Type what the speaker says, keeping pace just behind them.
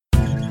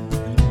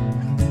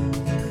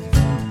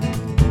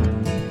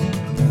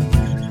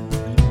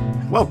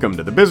Welcome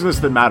to the Business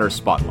That Matters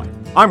Spotlight.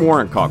 I'm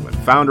Warren Coughlin,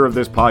 founder of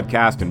this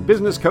podcast and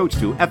business coach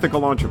to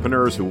ethical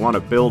entrepreneurs who want to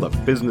build a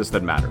business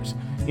that matters.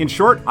 In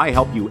short, I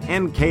help you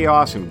end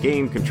chaos and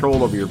gain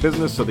control over your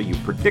business so that you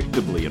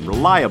predictably and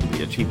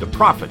reliably achieve the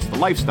profits, the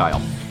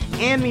lifestyle,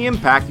 and the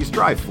impact you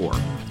strive for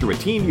through a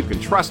team you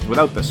can trust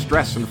without the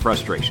stress and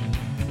frustration.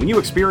 When you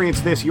experience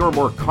this, you're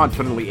more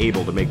confidently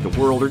able to make the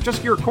world or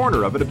just your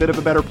corner of it a bit of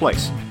a better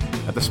place.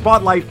 At the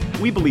Spotlight,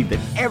 we believe that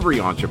every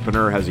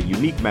entrepreneur has a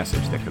unique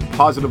message that can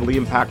positively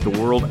impact the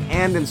world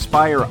and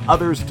inspire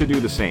others to do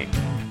the same.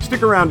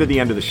 Stick around to the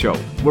end of the show.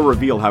 We'll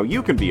reveal how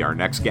you can be our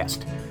next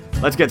guest.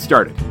 Let's get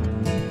started.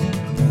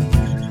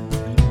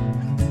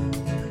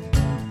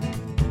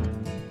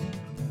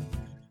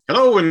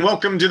 Hello and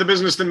welcome to the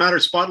Business That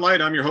Matters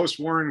Spotlight. I'm your host,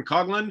 Warren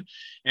Coughlin,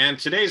 and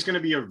today is going to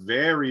be a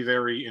very,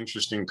 very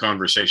interesting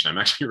conversation. I'm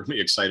actually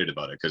really excited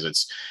about it because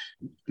it's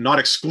not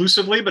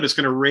exclusively, but it's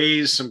going to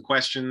raise some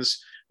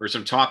questions or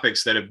some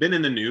topics that have been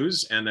in the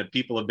news and that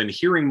people have been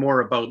hearing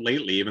more about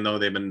lately, even though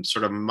they've been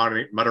sort of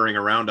muttering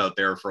around out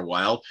there for a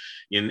while,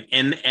 in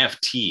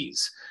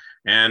NFTs.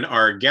 And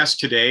our guest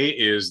today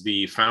is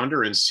the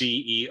founder and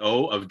CEO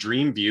of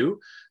DreamView,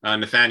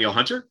 Nathaniel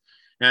Hunter.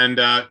 And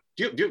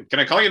can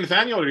I call you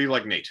Nathaniel, or do you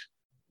like Nate?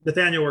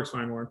 Nathaniel works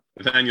fine, Warren.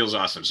 Nathaniel's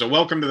awesome. So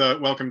welcome to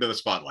the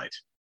Spotlight.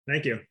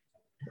 Thank you.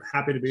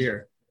 Happy to be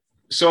here.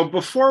 So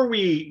before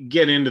we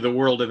get into the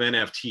world of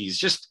NFTs,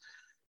 just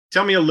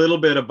tell me a little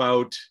bit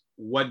about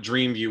what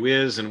DreamView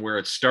is and where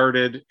it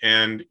started.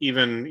 And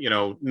even,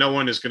 no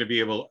one is going to be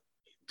able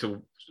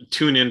to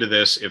tune into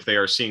this if they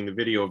are seeing the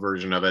video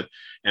version of it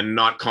and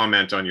not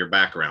comment on your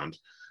background,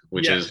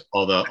 which is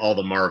all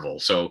the Marvel.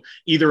 So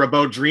either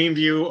about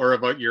DreamView or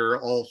about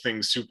your all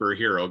things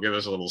superhero. Give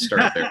us a little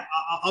start there.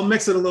 I'll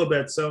mix it a little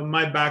bit. So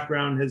my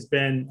background has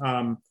been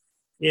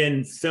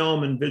in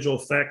film and visual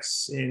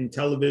effects, in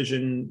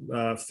television,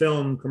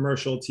 film,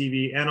 commercial,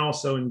 TV, and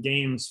also in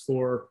games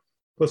for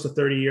close to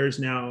 30 years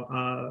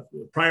now.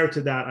 Prior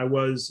to that, I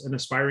was an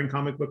aspiring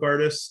comic book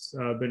artist.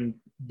 Been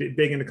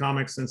big into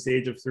comics since the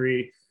age of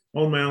 3.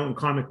 Owned my own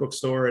comic book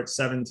store at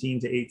 17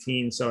 to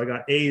 18. So I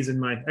got A's in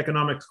my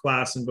economics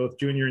class in both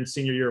junior and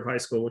senior year of high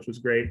school, which was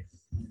great.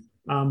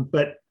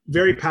 But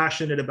very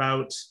passionate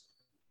about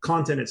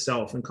content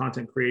itself and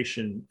content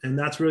creation. And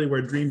that's really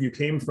where DreamView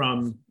came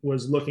from,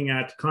 was looking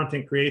at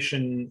content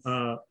creation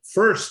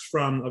first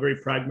from a very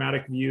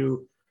pragmatic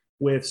view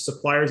with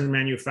suppliers and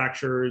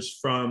manufacturers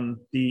from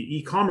the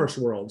e-commerce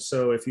world.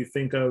 So if you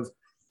think of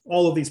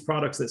all of these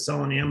products that sell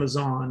on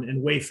Amazon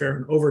and Wayfair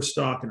and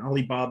Overstock and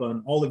Alibaba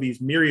and all of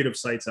these myriad of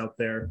sites out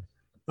there,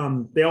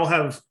 they all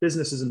have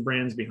businesses and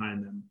brands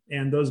behind them.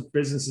 And those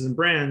businesses and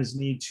brands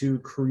need to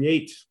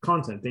create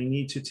content. They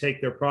need to take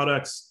their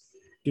products,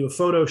 do a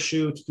photo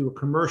shoot, do a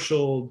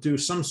commercial, do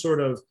some sort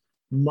of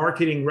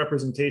marketing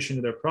representation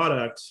of their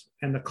product.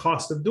 And the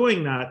cost of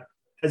doing that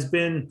has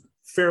been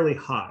fairly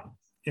high.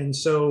 And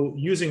so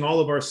using all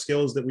of our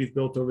skills that we've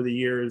built over the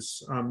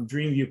years,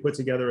 DreamView put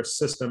together a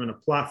system and a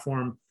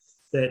platform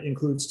that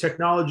includes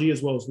technology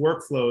as well as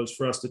workflows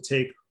for us to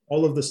take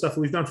all of the stuff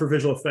that we've done for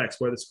visual effects,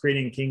 whether it's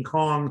creating King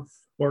Kong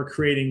or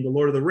creating the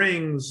Lord of the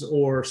Rings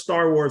or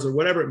Star Wars or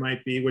whatever it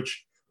might be,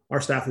 which our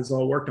staff has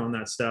all worked on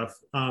that stuff.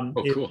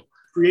 Cool.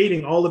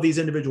 Creating all of these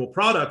individual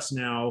products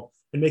now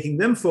and making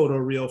them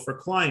photoreal for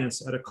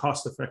clients at a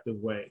cost-effective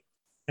way,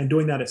 and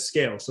doing that at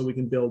scale. So we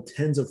can build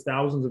tens of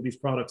thousands of these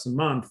products a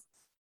month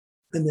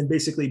and then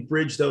basically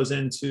bridge those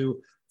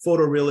into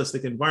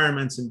photorealistic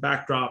environments and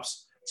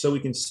backdrops so we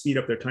can speed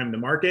up their time to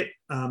market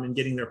and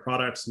getting their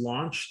products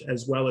launched,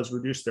 as well as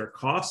reduce their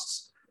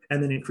costs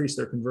and then increase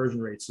their conversion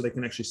rates so they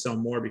can actually sell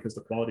more because the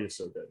quality is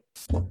so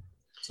good.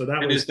 So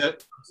that is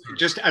that,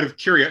 just out of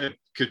curiosity,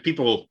 because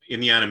people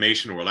in the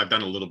animation world, I've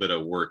done a little bit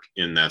of work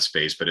in that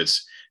space, but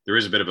there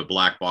is a bit of a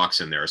black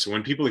box in there. So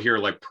when people hear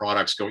like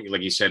products going,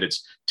 like you said,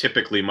 it's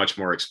typically much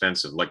more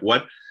expensive. Like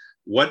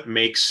what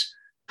makes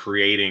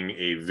creating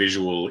a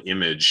visual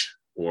image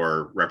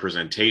or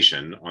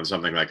representation on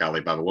something like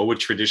Alibaba,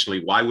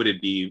 why would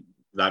it be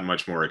that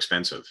much more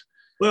expensive?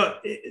 Well,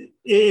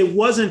 it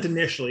wasn't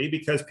initially,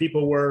 because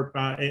people were,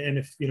 and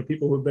if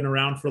people who've been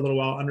around for a little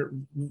while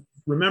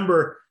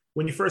remember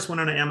when you first went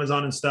on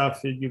Amazon and stuff,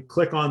 you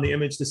click on the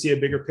image to see a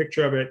bigger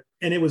picture of it,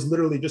 and it was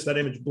literally just that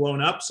image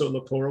blown up, so it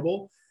looked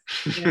horrible.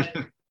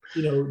 And,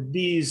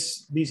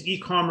 these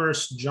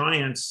e-commerce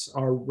giants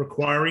are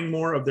requiring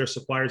more of their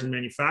suppliers and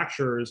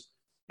manufacturers.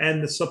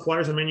 And the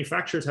suppliers and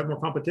manufacturers have more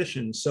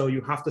competition. So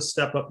you have to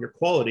step up your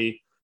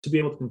quality to be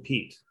able to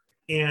compete.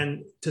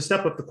 And to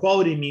step up the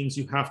quality means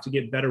you have to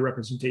get better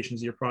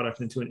representations of your product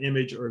into an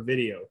image or a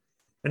video.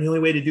 And the only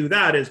way to do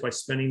that is by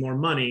spending more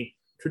money.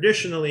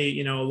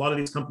 Traditionally, a lot of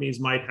these companies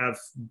might have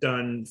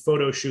done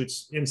photo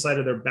shoots inside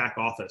of their back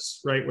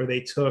office, right? Where they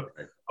took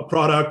a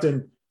product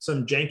and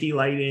some janky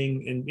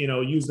lighting and,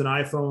 used an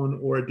iPhone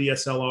or a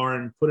DSLR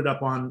and put it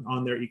up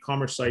on their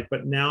e-commerce site.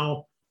 But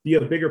now you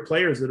have bigger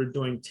players that are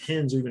doing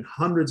tens or even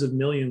hundreds of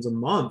millions a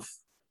month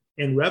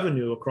in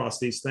revenue across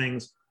these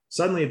things.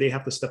 Suddenly they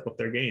have to step up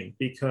their game,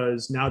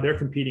 because now they're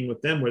competing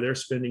with them, where they're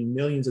spending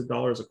millions of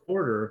dollars a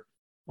quarter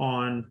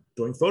on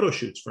doing photo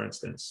shoots, for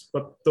instance.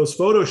 But those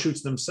photo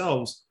shoots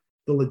themselves,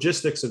 the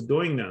logistics of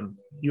doing them,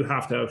 you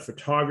have to have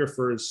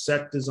photographers,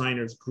 set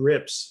designers,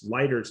 grips,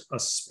 lighters, a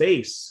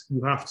space.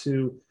 You have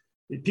to,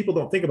 people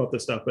don't think about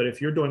this stuff, but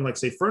if you're doing, like,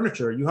 say,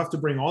 furniture, you have to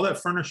bring all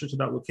that furniture to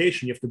that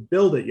location. You have to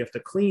build it. You have to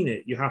clean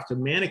it. You have to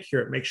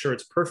manicure it, make sure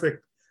it's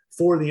perfect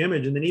for the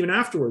image. And then even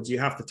afterwards, you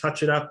have to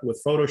touch it up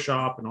with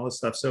Photoshop and all this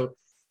stuff. So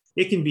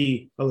it can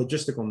be a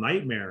logistical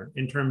nightmare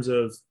in terms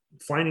of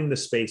finding the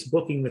space,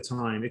 booking the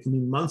time. It can be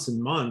months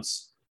and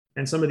months.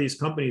 And some of these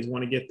companies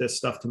want to get this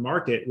stuff to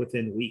market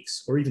within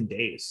weeks or even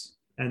days.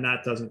 And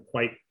that doesn't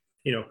quite,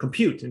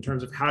 compute in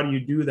terms of how do you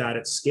do that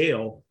at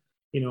scale.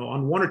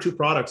 On one or two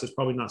products, it's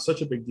probably not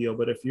such a big deal.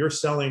 But if you're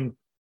selling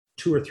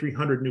 200 or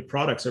 300 new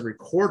products every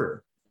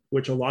quarter,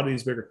 which a lot of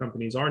these bigger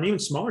companies are, and even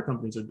smaller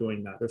companies are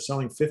doing that. They're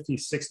selling 50,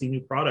 60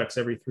 new products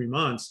every 3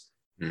 months.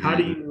 Mm-hmm. How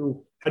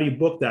do you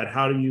book that?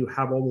 How do you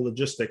have all the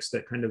logistics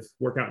that kind of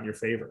work out in your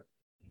favor?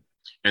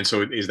 And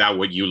so is that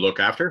what you look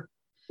after?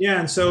 Yeah.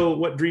 And so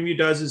what DreamView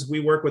does is we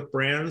work with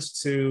brands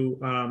to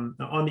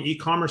on the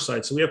e-commerce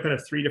side. So we have kind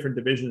of 3 different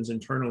divisions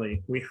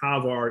internally. We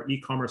have our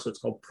e-commerce, so it's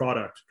called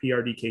Product,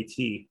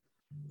 PRDKT.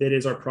 That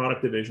is our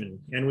product division.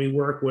 And we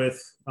work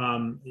with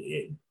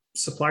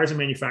suppliers and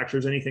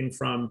manufacturers, anything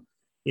from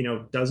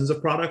dozens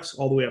of products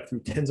all the way up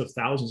through tens of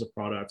thousands of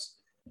products,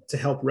 to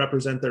help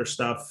represent their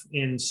stuff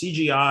in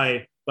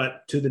CGI,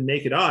 but to the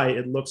naked eye,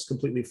 it looks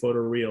completely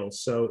photoreal.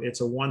 So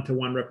it's a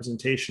one-to-one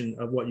representation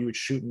of what you would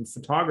shoot in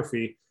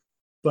photography.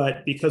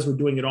 But because we're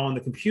doing it all on the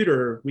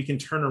computer, we can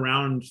turn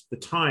around the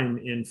time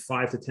in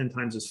 5 to 10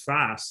 times as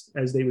fast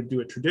as they would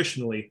do it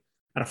traditionally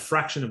at a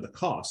fraction of the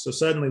cost. So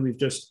suddenly we've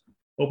just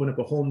opened up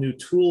a whole new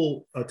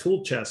tool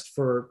chest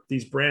for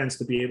these brands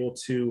to be able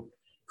to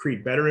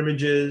create better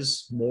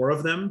images, more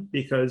of them,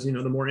 because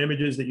the more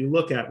images that you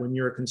look at when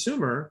you're a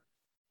consumer,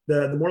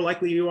 the more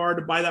likely you are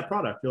to buy that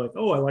product. You're like,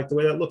 oh, I like the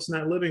way that looks in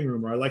that living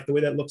room, or I like the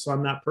way that looks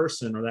on that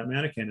person or that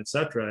mannequin, et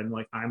cetera. And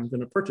like, I'm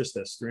going to purchase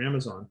this through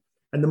Amazon.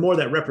 And the more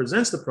that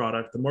represents the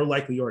product, the more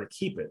likely you are to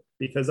keep it,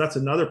 because that's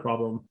another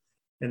problem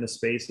in the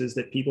space, is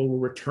that people will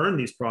return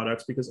these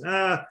products because,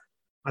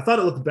 I thought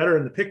it looked better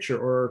in the picture,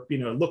 or,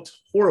 it looked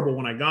horrible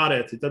when I got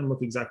it. It doesn't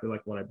look exactly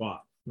like what I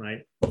bought.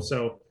 Right.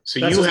 So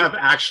you have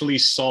actually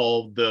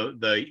solved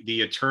the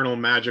eternal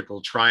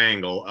magical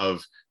triangle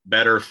of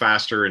better,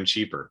 faster, and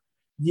cheaper.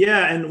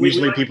 Yeah. And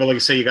usually people like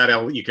say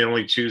you can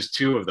only choose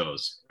 2 of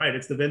those. Right.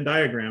 It's the Venn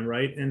diagram.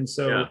 Right. And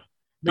so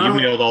you've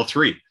nailed all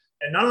 3.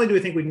 And not only do we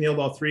think we've nailed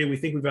all 3, we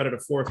think we've added a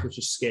 4th, which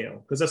is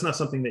scale, because that's not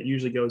something that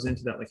usually goes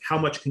into that. Like, how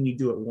much can you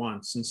do at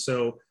once? And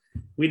so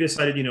we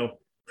decided,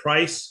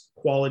 price,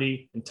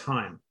 quality, and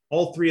time.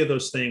 All 3 of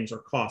those things are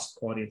cost,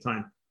 quality, and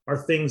time, are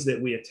things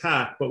that we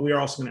attack, but we are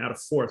also going to add a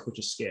 4th, which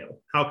is scale.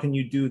 How can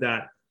you do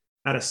that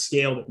at a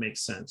scale that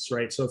makes sense,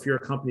 right? So if you're a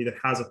company that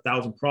has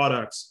 1,000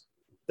 products,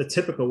 the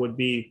typical would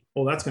be,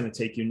 well, that's going to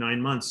take you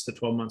 9 months to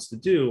 12 months to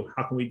do.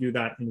 How can we do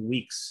that in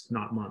weeks,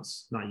 not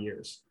months, not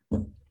years?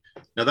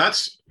 Now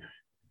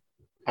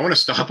I want to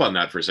stop on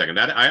that for a second.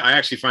 That I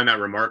actually find that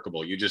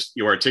remarkable. You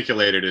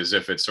articulate it as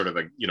if it's sort of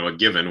a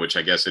given, which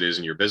I guess it is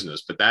in your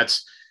business, but that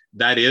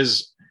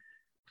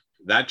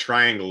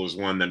triangle is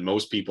one that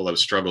most people have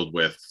struggled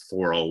with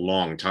for a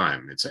long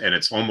time.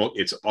 It's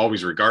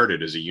always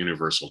regarded as a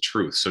universal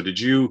truth. So did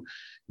you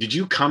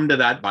come to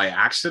that by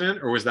accident,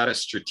 or was that a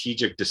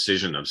strategic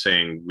decision of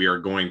saying we are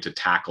going to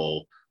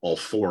tackle all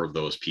 4 of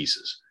those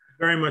pieces?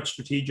 Very much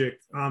strategic.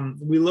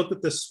 We looked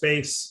at this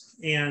space,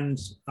 and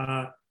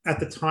at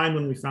the time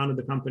when we founded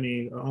the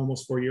company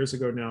almost 4 years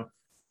ago now,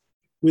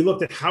 we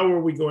looked at how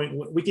are we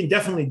going. We can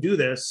definitely do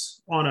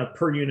this on a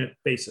per unit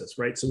basis,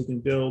 right? So we can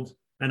build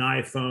an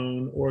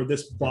iPhone or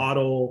this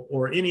bottle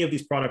or any of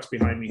these products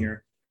behind me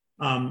here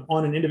on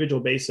an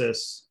individual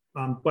basis.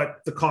 But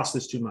the cost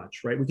is too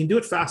much, right? We can do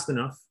it fast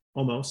enough,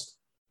 almost.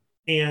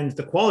 And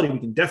the quality we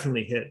can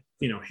definitely hit,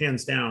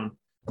 hands down.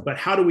 But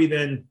how do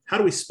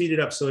we speed it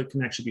up so it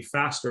can actually be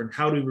faster? And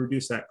how do we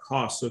reduce that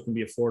cost so it can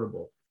be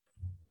affordable?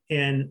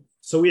 And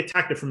so we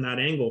attacked it from that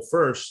angle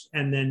first.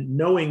 And then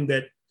knowing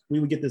that we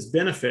would get this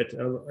benefit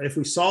of, if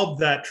we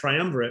solved that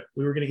triumvirate,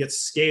 we were going to get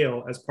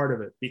scale as part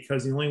of it,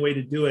 because the only way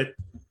to do it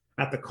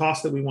at the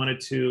cost that we wanted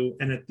to,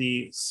 and at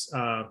the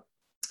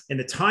in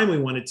the time we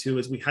wanted to,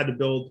 is we had to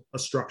build a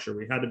structure.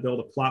 We had to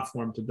build a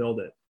platform to build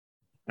it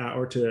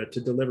or to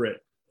deliver it.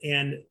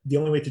 And the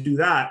only way to do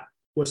that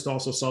was to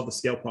also solve the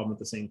scale problem at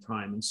the same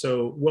time. And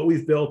so what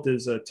we've built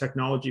is a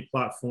technology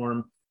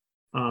platform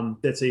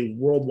that's a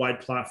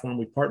worldwide platform.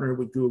 We partnered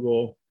with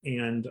Google,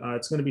 and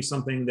it's going to be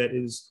something that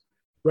is,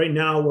 right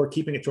now we're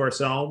keeping it to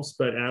ourselves,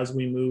 but as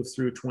we move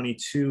through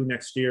 22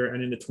 next year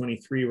and into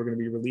 23, we're going to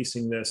be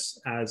releasing this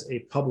as a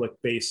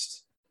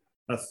public-based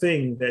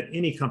thing that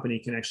any company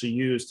can actually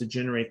use to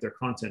generate their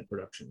content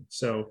production.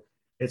 So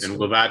it's—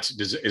 And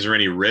is there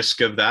any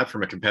risk of that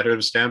from a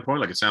competitive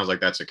standpoint? Like, it sounds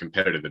like that's a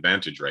competitive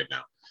advantage right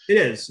now. It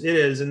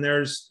is. And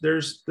there's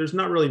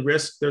not really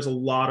risk. There's a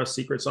lot of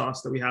secret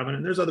sauce that we have in it.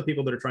 And there's other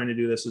people that are trying to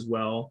do this as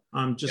well.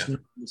 Just not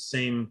the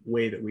same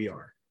way that we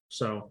are.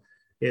 So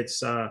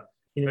it's,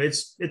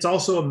 it's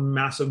also a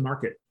massive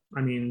market.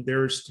 I mean,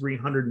 there's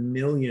 300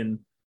 million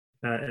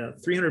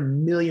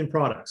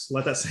products.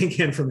 Let that sink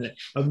in for a minute,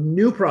 of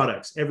new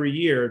products every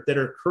year that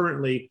are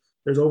currently,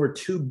 there's over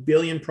 2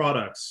 billion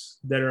products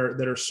that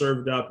are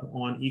served up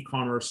on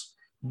e-commerce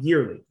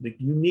yearly. The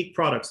unique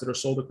products that are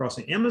sold across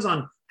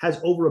Amazon has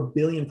over 1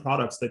 billion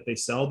products that they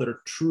sell that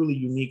are truly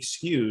unique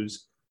SKUs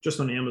just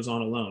on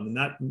Amazon alone.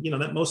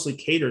 And that mostly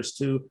caters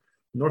to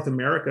North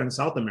America and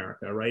South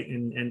America, right?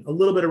 And a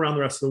little bit around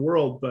the rest of the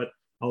world, but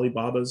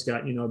Alibaba's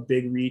got, a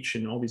big reach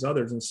and all these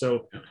others. And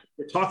so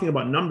we're talking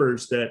about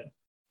numbers that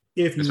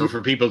so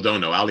for people who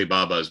don't know,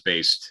 Alibaba is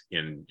based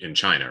in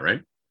China,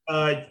 right?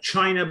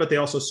 China, but they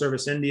also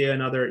service India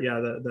and other,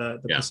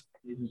 Pacific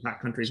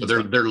countries. So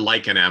they're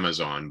like an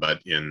Amazon, but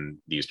in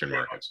the Eastern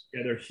markets.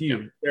 Yeah, they're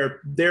huge. Yeah.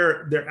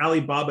 Their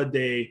Alibaba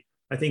Day,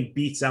 I think,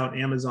 beats out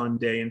Amazon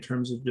Day in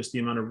terms of just the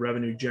amount of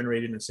revenue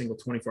generated in a single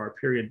 24-hour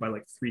period by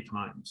like 3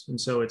 times. And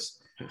so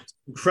it's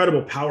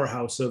incredible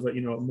powerhouse of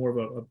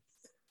more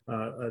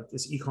of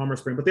this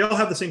e-commerce brand. But they all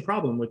have the same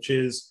problem, which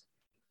is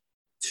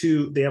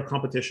they have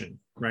competition,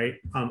 right?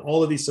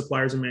 All of these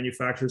suppliers and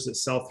manufacturers that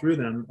sell through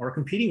them are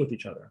competing with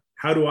each other.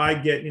 How do I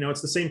get,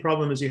 it's the same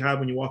problem as you have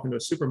when you walk into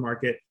a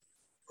supermarket.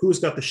 Who's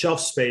got the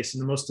shelf space in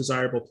the most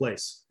desirable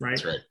place, right?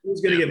 That's right.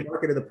 Who's going to get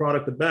marketed the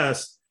product the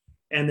best?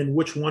 And then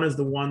which one is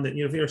the one that,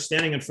 if you're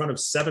standing in front of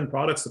 7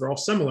 products that are all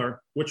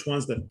similar, which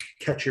ones that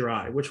catch your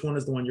eye? Which one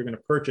is the one you're going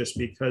to purchase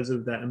because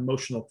of that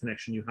emotional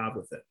connection you have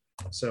with it?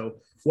 So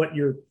what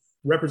your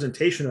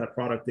representation of that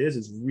product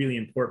is really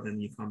important in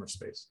the e-commerce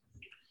space.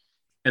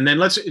 And then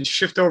let's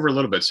shift over a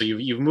little bit. So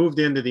you've moved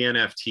into the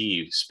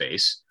NFT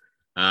space.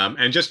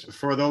 And just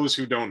for those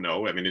who don't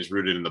know, I mean, it's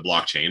rooted in the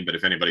blockchain, but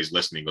if anybody's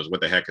listening goes,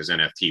 what the heck is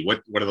NFT?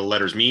 What do the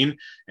letters mean?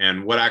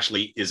 And what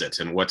actually is it?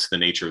 And what's the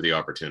nature of the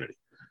opportunity?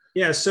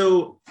 Yeah,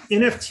 so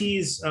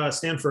NFTs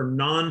stand for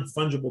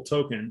non-fungible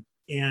token.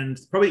 And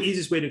probably the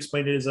easiest way to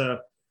explain it is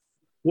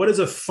what is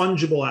a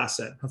fungible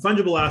asset? A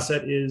fungible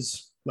asset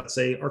is, let's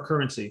say, our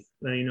currency,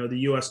 the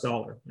US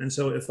dollar. And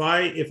so if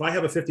I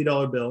have a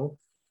 $50 bill,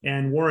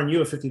 and Warren, you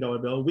have a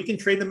 $50 bill, we can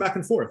trade them back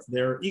and forth.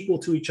 They're equal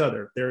to each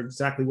other. They're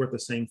exactly worth the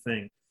same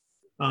thing.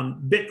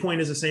 Bitcoin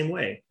is the same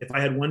way. If I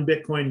had 1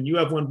 Bitcoin and you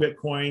have 1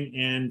 Bitcoin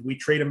and we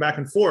trade them back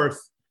and forth,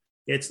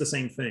 it's the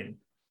same thing.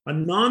 A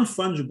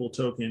non-fungible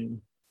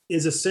token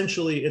is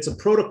essentially, it's a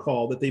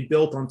protocol that they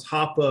built on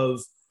top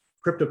of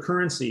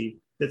cryptocurrency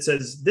that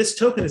says this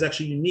token is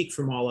actually unique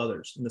from all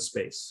others in the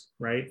space,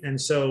 right? And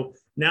so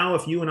now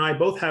if you and I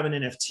both have an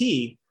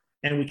NFT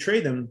and we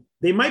trade them,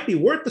 they might be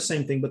worth the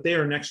same thing, but they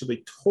are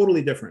actually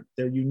totally different.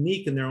 They're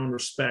unique in their own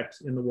respect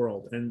in the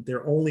world. And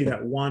they're only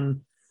that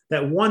one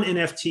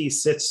NFT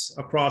sits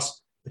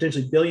across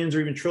potentially billions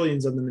or even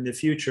trillions of them in the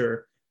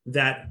future,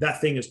 that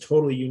thing is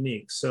totally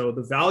unique. So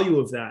the value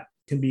of that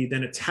can be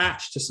then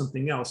attached to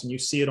something else. And you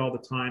see it all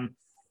the time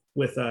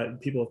with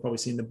people have probably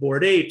seen the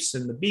Bored Apes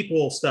and the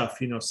Beeple stuff,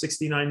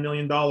 $69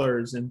 million,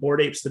 and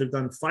Bored Apes that have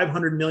done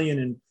 500 million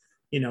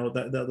in,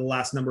 the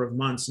last number of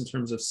months in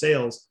terms of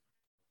sales.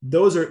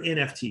 Those are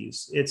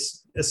NFTs.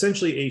 It's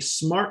essentially a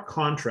smart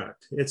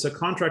contract. It's a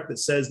contract that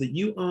says that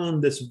you own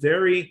this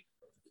very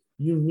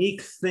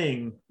unique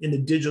thing in the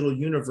digital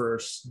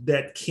universe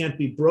that can't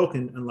be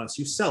broken unless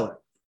you sell it.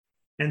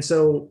 And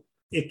so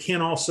it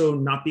can also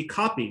not be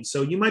copied.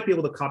 So you might be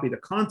able to copy the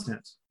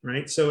content,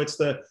 right? So it's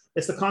the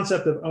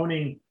concept of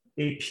owning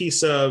a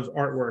piece of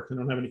artwork. I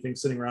don't have anything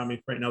sitting around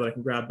me right now that I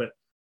can grab, but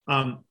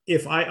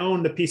if I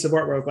owned a piece of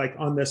artwork, like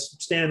on this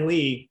Stan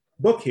Lee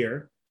book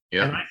here,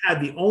 yeah, and I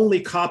had the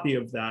only copy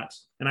of that,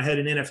 and I had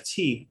an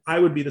NFT, I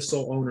would be the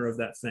sole owner of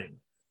that thing.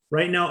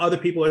 Right now, other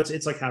people,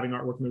 it's like having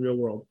artwork in the real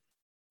world.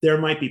 There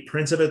might be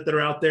prints of it that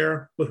are out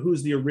there, but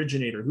who's the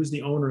originator? Who's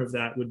the owner of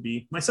that would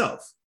be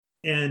myself.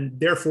 And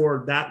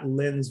therefore, that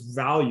lends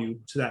value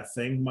to that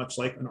thing, much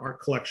like an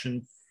art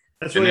collection.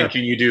 That's really. And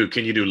then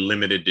can you do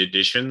limited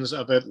editions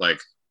of it, like?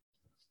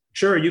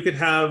 Sure, you could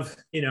have,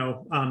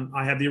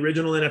 I have the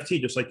original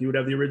NFT, just like you would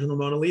have the original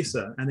Mona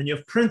Lisa. And then you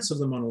have prints of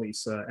the Mona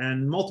Lisa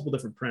and multiple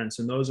different prints.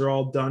 And those are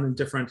all done in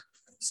different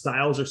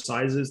styles or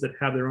sizes that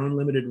have their own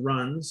limited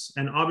runs.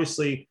 And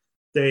obviously,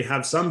 they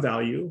have some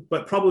value,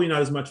 but probably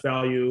not as much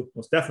value,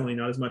 most definitely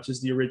not as much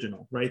as the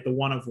original, right? The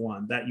one of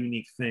one, that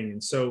unique thing.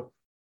 And so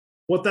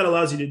what that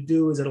allows you to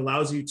do is it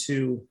allows you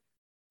to,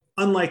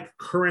 unlike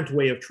current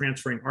way of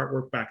transferring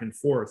artwork back and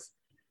forth,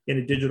 in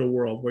a digital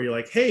world where you're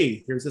like,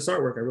 hey, here's this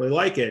artwork, I really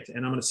like it,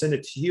 and I'm going to send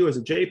it to you as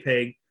a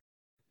JPEG.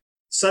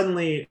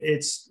 Suddenly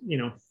it's,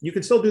 you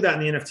can still do that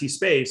in the NFT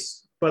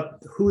space,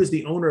 but who is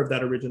the owner of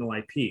that original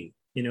IP?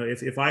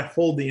 If I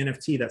hold the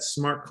NFT, that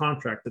smart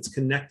contract that's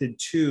connected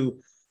to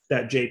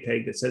that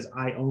JPEG that says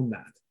I own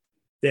that,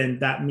 then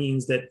that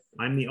means that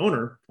I'm the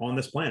owner on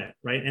this planet,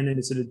 right? And then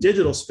it's in a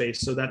digital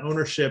space, so that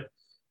ownership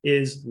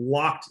is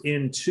locked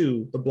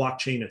into the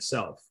blockchain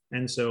itself.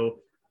 And so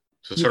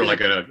sort of like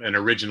an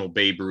original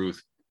Babe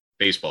Ruth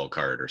baseball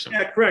card or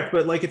something. Yeah, correct.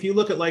 But like if you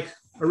look at like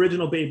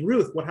original Babe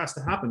Ruth, what has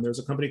to happen? There's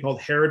a company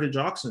called Heritage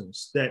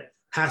Auctions that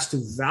has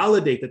to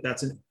validate that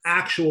that's an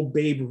actual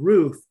Babe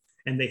Ruth,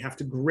 and they have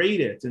to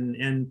grade it.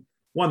 And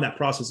one, that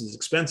process is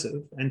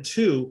expensive. And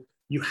two,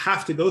 you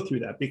have to go through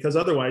that because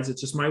otherwise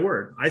it's just my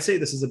word. I say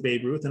this is a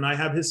Babe Ruth and I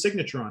have his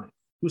signature on it.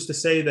 Who's to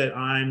say that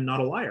I'm not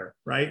a liar,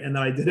 right? And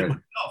that I did it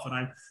myself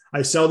and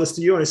I sell this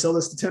to you and I sell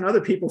this to 10 other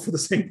people for the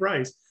same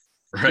price.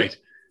 Right. What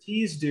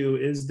NFTs do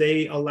is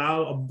they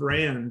allow a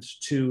brand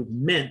to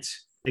mint.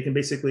 They can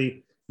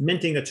basically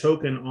minting a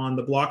token on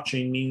the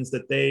blockchain means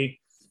that they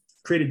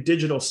create a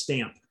digital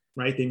stamp,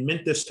 right? They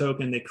mint this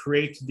token, they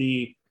create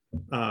the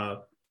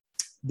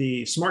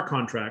smart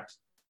contract,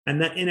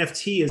 and that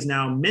NFT is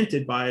now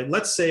minted by,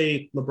 let's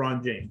say,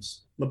 LeBron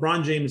James.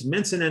 LeBron James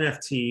mints an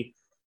NFT,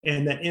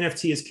 and that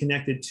NFT is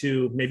connected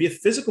to maybe a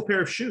physical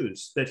pair of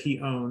shoes that he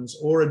owns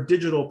or a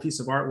digital piece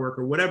of artwork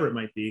or whatever it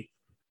might be.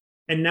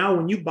 And now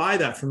when you buy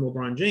that from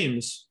LeBron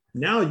James,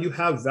 now you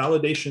have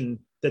validation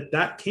that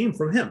that came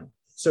from him.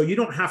 So you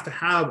don't have to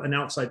have an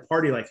outside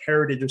party like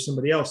Heritage or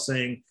somebody else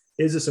saying,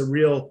 is this a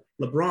real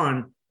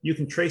LeBron? You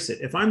can trace it.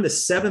 If I'm the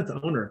 7th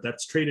owner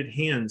that's traded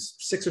hands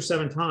 6 or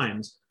 7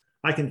 times,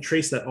 I can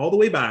trace that all the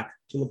way back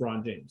to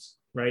LeBron James,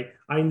 right?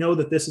 I know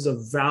that this is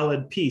a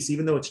valid piece,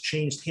 even though it's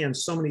changed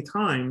hands so many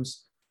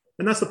times.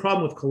 And that's the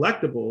problem with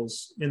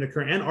collectibles in the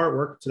current, and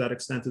artwork to that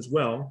extent as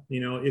well.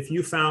 You know, if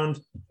you found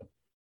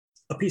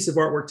a piece of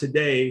artwork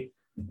today,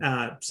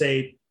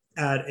 say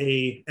at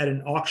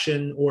an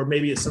auction or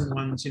maybe at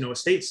someone's,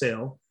 estate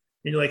sale,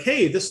 and you're like,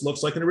 hey, this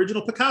looks like an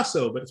original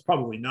Picasso, but it's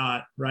probably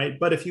not, right?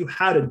 But if you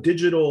had a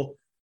digital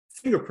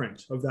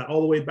fingerprint of that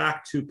all the way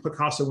back to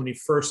Picasso when he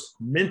first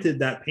minted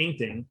that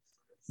painting,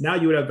 now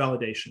you would have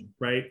validation,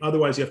 right?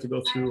 Otherwise, you have to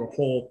go through a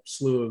whole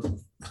slew of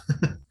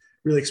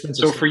really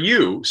expensive stuff. For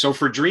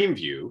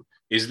Dreamview,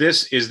 is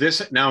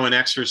this now an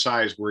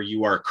exercise where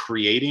you are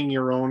creating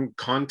your own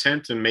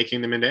content and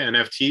making them into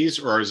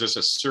NFTs, or is this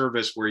a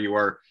service where you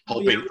are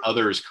helping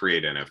others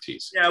create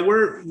NFTs? Yeah,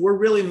 we're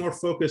really more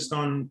focused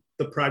on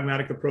the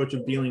pragmatic approach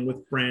of dealing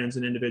with brands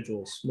and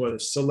individuals, whether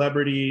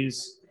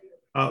celebrities,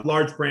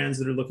 large brands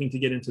that are looking to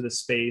get into the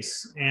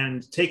space,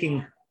 and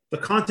taking the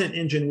content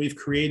engine we've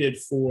created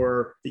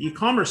for the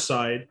e-commerce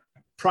side.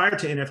 Prior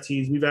to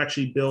NFTs, we've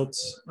actually built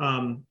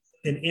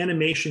an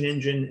animation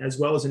engine as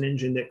well as an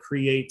engine that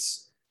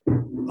creates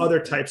other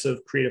types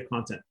of creative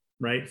content,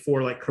 right?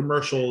 For like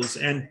commercials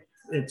and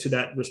to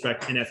that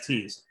respect,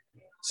 NFTs.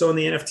 So on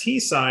the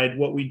NFT side,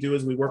 what we do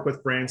is we work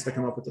with brands to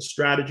come up with a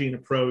strategy and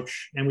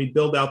approach, and we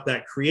build out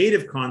that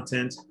creative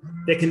content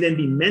that can then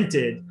be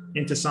minted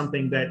into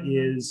something that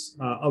is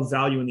of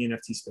value in the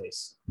NFT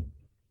space.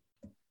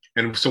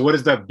 And so what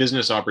does that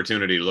business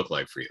opportunity look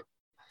like for you?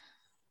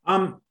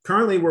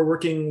 Currently, we're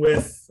working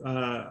with,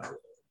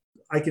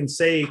 I can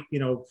say,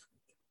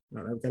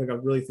 I've got to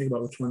really think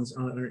about which ones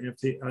under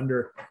NFT,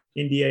 under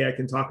NDA I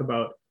can talk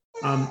about.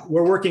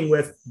 We're working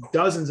with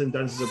dozens and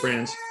dozens of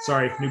brands.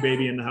 Sorry, new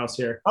baby in the house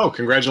here. Oh,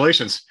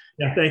 congratulations.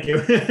 Yeah, thank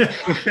you.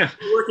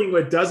 We're working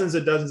with dozens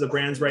and dozens of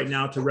brands right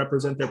now to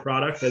represent their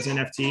product as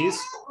NFTs.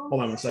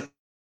 Hold on one second.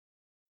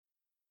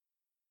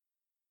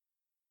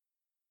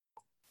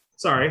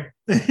 Sorry.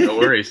 No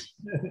worries.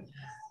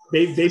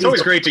 It's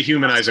always great to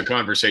humanize a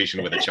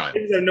conversation with a child.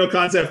 Babies have no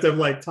concept of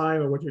like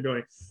time or what you're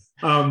doing.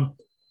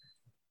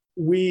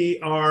 We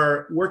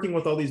are working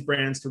with all these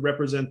brands to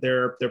represent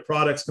their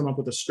products, come up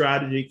with a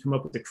strategy, come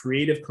up with the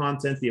creative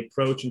content, the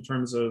approach in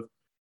terms of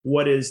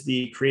what is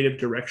the creative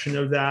direction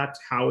of that?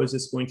 How is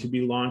this going to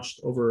be launched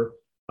over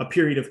a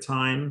period of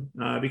time?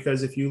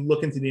 Because if you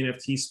look into the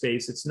NFT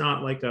space, it's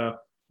not like a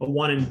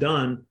one and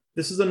done.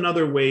 This is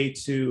another way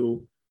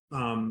to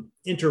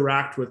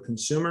interact with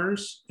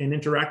consumers and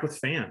interact with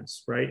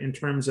fans, right? In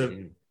terms of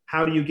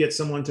how do you get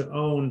someone to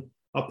own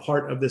a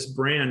part of this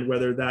brand,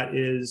 whether that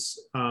is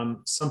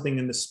something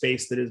in the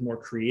space that is more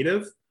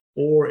creative,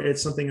 or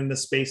it's something in the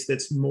space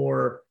that's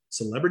more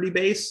celebrity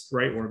based,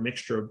 right? Or a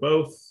mixture of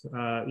both.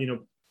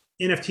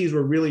 NFTs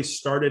were really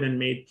started and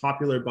made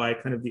popular by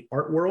kind of the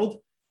art world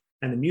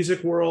and the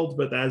music world.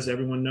 But as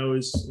everyone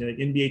knows,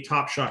 NBA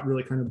Top Shot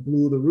really kind of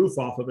blew the roof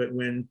off of it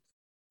when,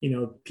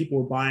 people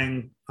were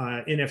buying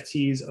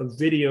NFTs of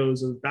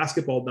videos of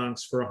basketball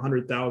dunks for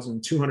 $100,000,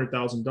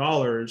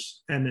 $200,000,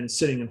 and then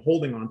sitting and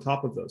holding on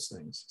top of those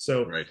things.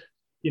 So, right.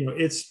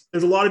 There's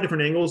a lot of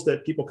different angles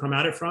that people come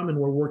at it from, and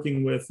we're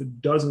working with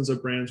dozens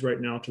of brands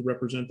right now to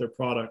represent their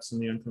products in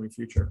the oncoming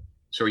future.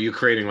 So are you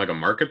creating like a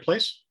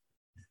marketplace?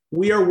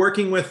 We are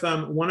working with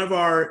one of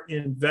our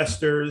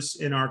investors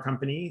in our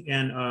company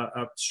and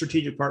a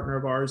strategic partner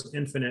of ours,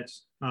 Infinite.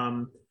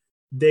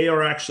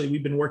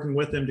 We've been working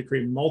with them to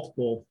create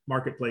multiple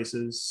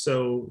marketplaces.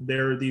 So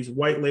there are these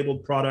white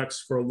labeled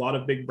products for a lot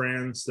of big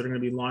brands that are going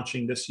to be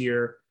launching this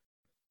year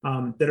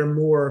that are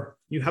more,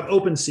 you have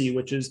OpenSea,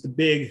 which is the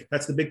big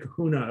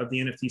kahuna of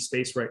the NFT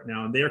space right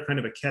now. And they are kind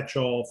of a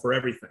catch-all for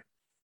everything.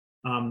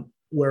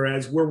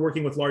 Whereas we're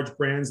working with large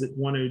brands that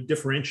want to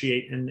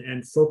differentiate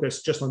and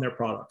focus just on their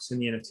products in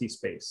the NFT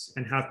space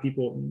and have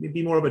people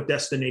be more of a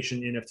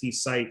destination NFT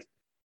site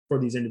for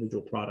these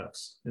individual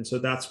products. And so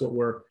that's what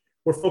we're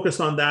focused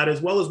on, that as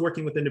well as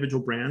working with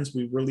individual brands.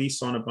 We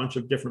release on a bunch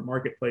of different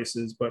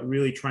marketplaces, but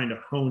really trying to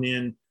hone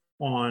in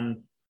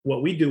on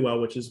what we do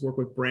well, which is work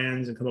with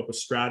brands and come up with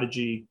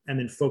strategy and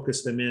then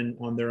focus them in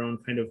on their own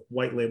kind of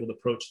white labeled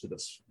approach to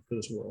this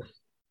world.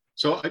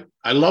 So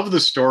I love the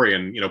story,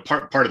 and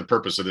part of the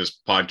purpose of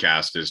this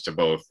podcast is to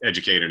both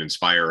educate and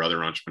inspire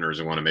other entrepreneurs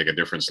who want to make a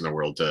difference in the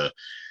world to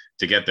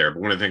get there.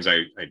 But one of the things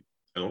I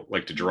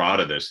like to draw out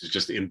of this is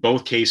just in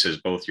both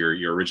cases, both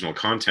your original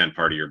content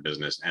part of your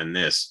business and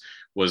this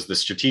was the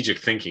strategic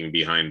thinking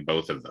behind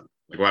both of them.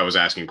 Like when I was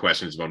asking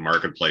questions about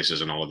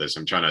marketplaces and all of this,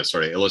 I'm trying to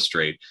sort of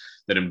illustrate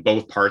that in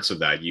both parts of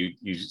that,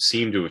 you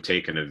seem to have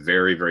taken a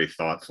very, very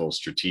thoughtful,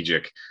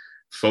 strategic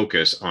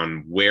focus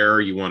on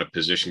where you want to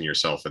position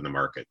yourself in the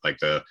market, like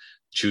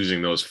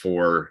choosing those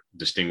 4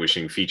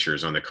 distinguishing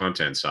features on the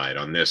content side.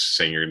 On this,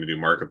 saying you're going to do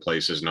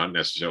marketplaces, not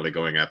necessarily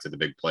going after the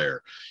big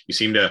player. You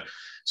seem to.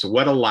 So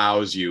what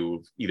allows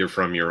you, either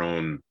from your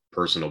own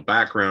personal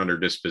background or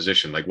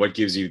disposition, like what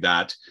gives you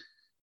that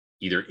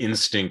either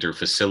instinct or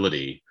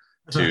facility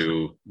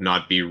to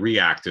not be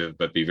reactive,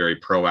 but be very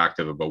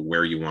proactive about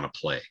where you want to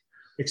play?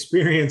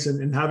 Experience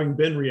and having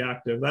been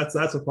reactive. That's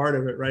a part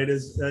of it, right?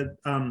 Is that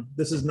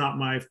this is not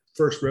my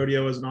first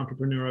rodeo as an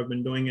entrepreneur. I've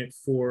been doing it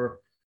for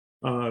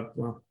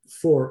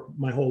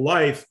my whole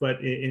life,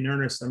 but in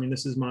earnest, I mean,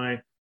 this is my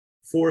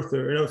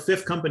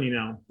 5th company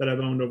now that I've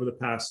owned over the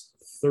past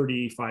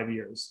 35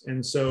 years.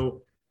 And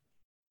so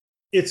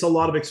it's a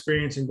lot of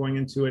experience in going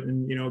into it.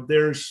 And,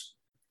 there's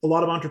a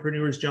lot of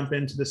entrepreneurs jump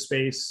into the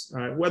space,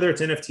 whether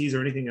it's NFTs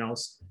or anything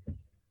else,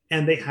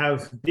 and they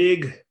have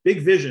big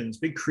visions,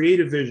 big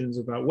creative visions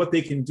about what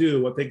they can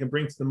do, what they can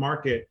bring to the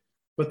market.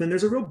 But then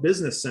there's a real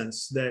business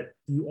sense that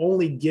you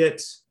only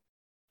get.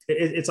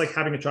 It's like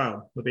having a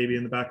child, the baby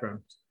in the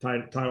background,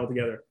 tied all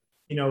together.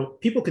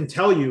 People can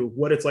tell you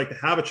what it's like to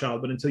have a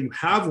child, but until you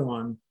have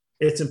one,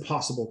 it's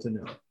impossible to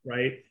know,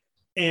 right?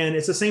 And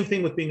it's the same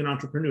thing with being an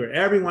entrepreneur.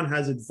 Everyone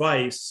has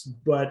advice,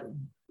 but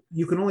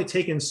you can only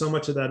take in so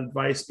much of that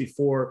advice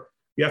before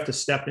you have to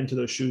step into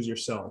those shoes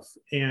yourself.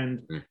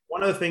 And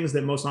one of the things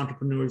that most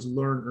entrepreneurs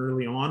learn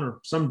early on, or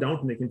some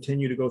don't, and they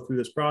continue to go through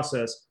this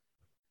process,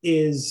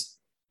 is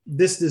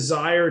this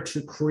desire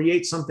to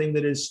create something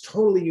that is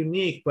totally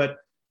unique, but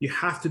you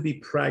have to be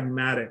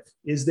pragmatic.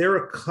 Is there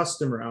a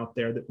customer out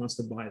there that wants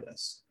to buy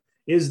this?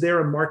 Is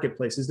there a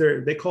marketplace?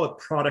 They call it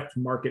product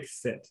market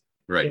fit,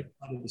 right?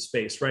 In the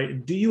space,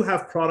 right? Do you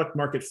have product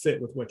market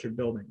fit with what you're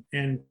building?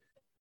 And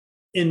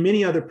in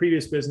many other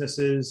previous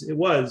businesses, it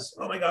was,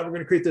 oh my God, we're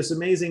going to create this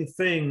amazing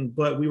thing,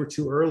 but we were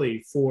too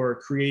early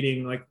for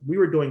creating, like we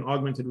were doing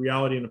augmented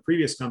reality in a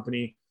previous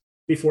company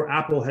before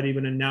Apple had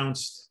even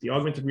announced the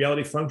augmented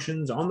reality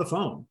functions on the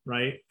phone,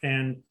 right?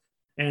 And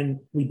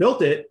we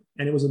built it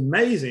and it was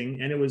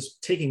amazing. And it was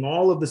taking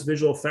all of this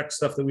visual effects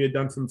stuff that we had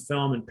done from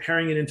film and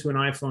pairing it into an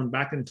iPhone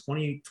back in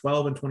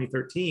 2012 and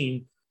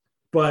 2013.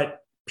 But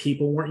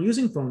people weren't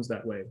using phones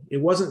that way.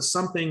 It wasn't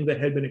something that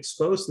had been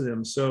exposed to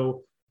them.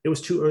 So it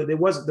was too early.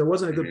 There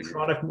wasn't a good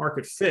product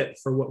market fit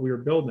for what we were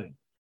building.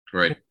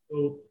 Right.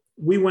 So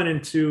we went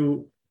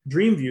into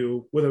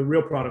DreamView with a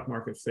real product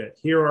market fit.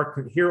 Here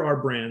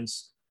are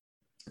brands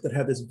that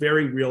have this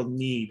very real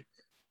need.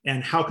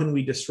 And how can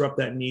we disrupt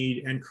that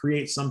need and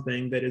create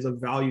something that is of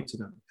value to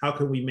them? How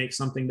can we make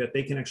something that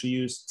they can actually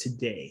use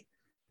today?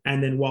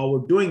 And then while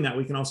we're doing that,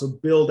 we can also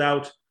build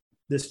out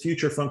this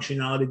future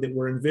functionality that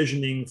we're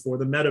envisioning for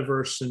the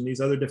metaverse and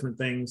these other different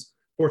things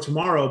for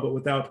tomorrow, but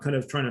without kind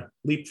of trying to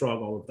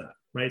leapfrog all of that,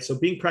 right? So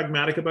being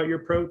pragmatic about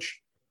your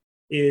approach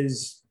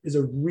is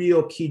a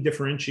real key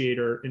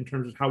differentiator in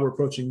terms of how we're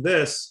approaching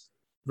this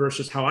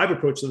versus how I've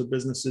approached other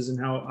businesses and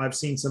how I've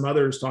seen some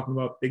others talking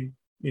about big,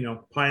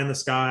 pie in the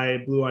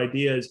sky, blue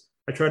ideas.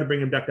 I try to bring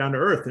them back down to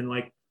earth and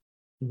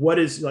who are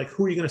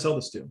you going to sell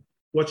this to?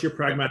 What's your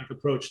pragmatic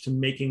approach to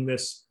making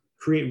this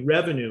create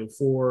revenue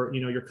for,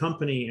 your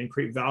company and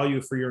create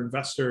value for your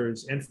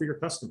investors and for your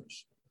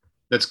customers?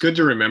 That's good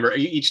to remember.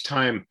 Each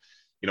time,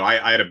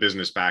 I had a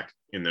business back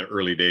in the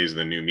early days of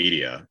the new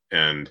media,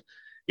 and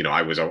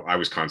I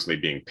was constantly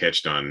being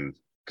pitched on,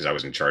 because I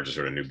was in charge of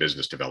sort of new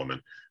business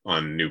development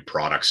on new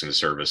products and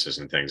services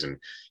and things. And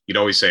I'd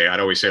always say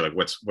like,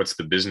 what's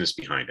the business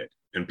behind it?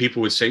 And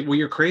people would say, well,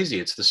 you're crazy.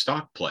 It's the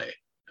stock play.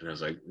 And I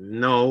was like,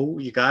 no,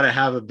 you got to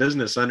have a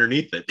business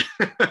underneath it.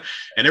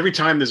 And every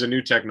time there's a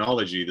new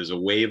technology, there's a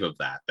wave of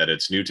that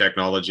it's new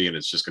technology and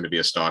it's just going to be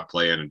a stock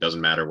play. And it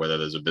doesn't matter whether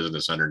there's a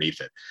business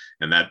underneath it.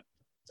 And that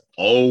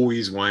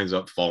always winds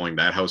up falling.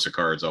 That house of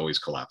cards always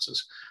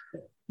collapses.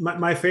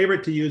 My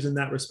favorite to use in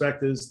that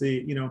respect is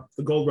the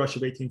gold rush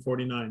of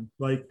 1849.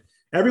 Like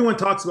everyone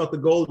talks about the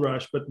gold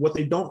rush, but what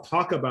they don't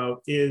talk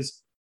about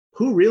is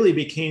who really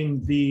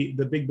became the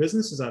big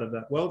businesses out of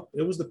that. Well,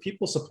 it was the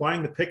people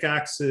supplying the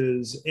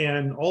pickaxes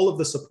and all of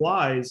the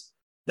supplies.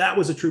 That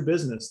was a true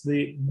business.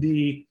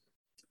 The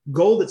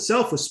gold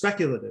itself was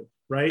speculative,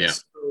 right? Yeah.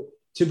 So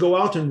to go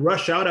out and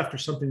rush out after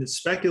something that's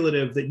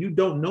speculative that you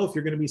don't know if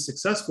you're going to be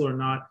successful or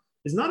not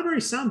is not a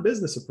very sound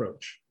business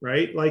approach,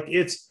 right? Like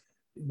it's,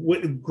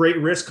 with great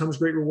risk comes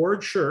great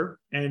reward, sure.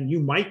 And you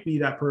might be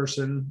that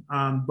person,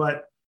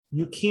 but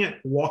you can't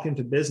walk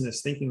into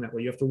business thinking that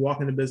way. You have to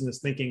walk into business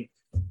thinking,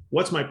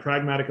 what's my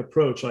pragmatic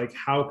approach? Like,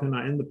 how can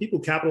I, and the people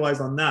who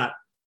capitalized on that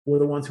were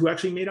the ones who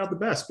actually made out the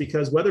best,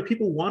 because whether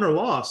people won or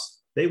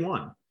lost, they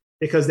won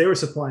because they were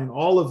supplying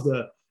all of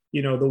the,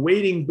 the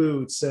wading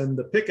boots and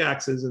the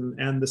pickaxes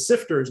and the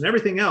sifters and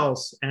everything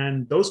else.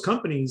 And those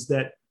companies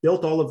that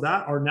built all of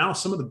that are now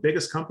some of the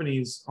biggest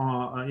companies,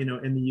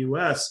 in the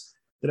US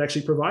that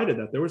actually provided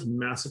that. There was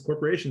massive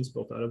corporations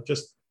built out of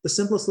just the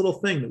simplest little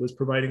thing that was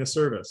providing a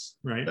service,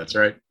 right? That's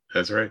right.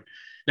 That's right.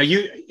 Now,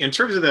 in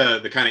terms of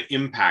the kind of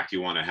impact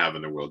you want to have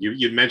in the world,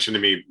 you'd mentioned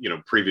to me,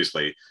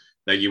 previously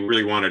that you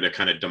really wanted to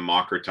kind of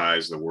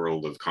democratize the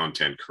world of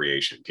content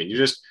creation. Can you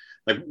just,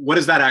 like, what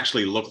does that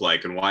actually look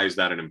like, and why is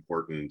that an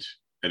important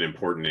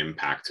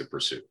impact to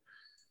pursue?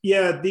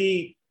 Yeah,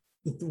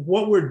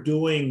 what we're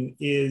doing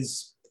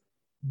is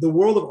the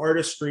world of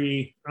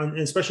artistry, and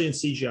especially in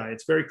CGI,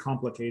 it's very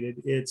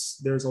complicated.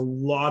 There's a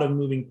lot of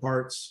moving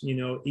parts.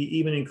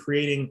 Even in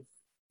creating,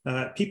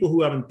 people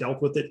who haven't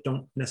dealt with it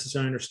don't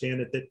necessarily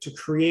understand it. That to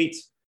create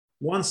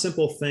one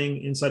simple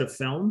thing inside of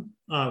film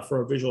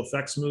for a visual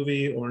effects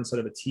movie, or inside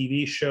of a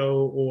TV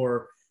show,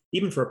 or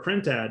even for a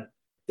print ad,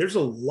 there's a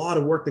lot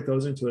of work that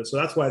goes into it. So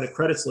that's why the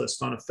credits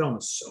list on a film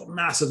is so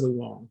massively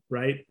long,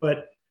 right?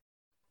 But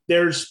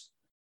there's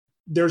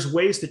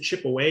ways to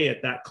chip away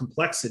at that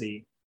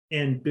complexity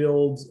and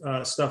build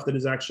stuff that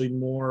is actually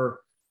more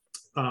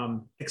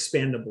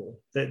expandable,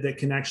 that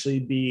can actually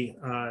be,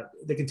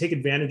 that can take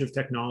advantage of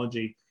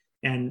technology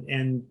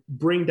and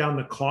bring down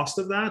the cost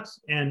of that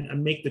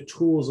and make the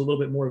tools a little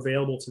bit more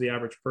available to the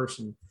average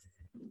person.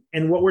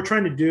 And what we're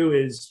trying to do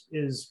is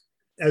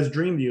as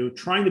DreamView,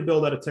 trying to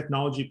build out a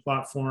technology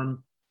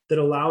platform that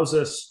allows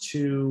us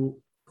to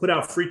put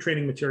out free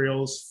training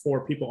materials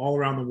for people all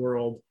around the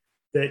world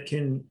that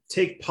can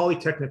take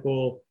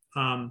polytechnical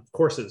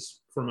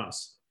courses from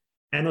us.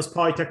 And those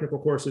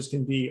polytechnical courses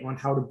can be on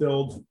how to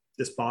build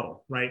this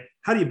bottle, right?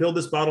 How do you build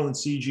this bottle in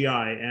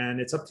CGI?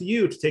 And it's up to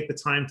you to take the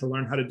time to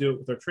learn how to do it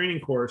with our training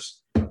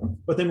course.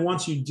 But then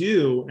once you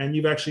do, and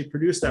you've actually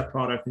produced that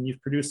product, and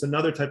you've produced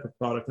another type of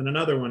product and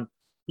another one,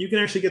 you can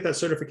actually get that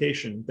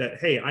certification that,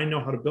 hey, I know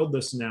how to build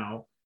this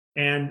now.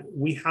 And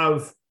we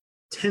have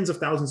tens of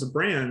thousands of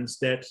brands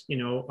that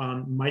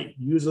might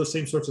use those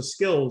same sorts of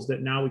skills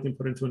that now we can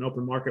put into an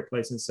open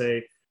marketplace and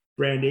say,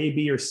 brand A,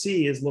 B, or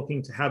C is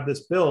looking to have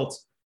this built.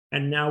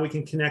 And now we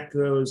can connect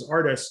those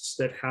artists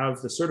that have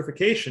the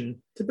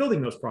certification to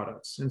building those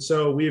products. And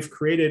so we've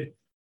created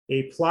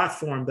a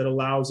platform that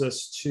allows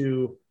us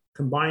to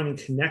combine and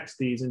connect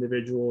these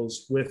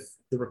individuals with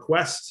the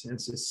request and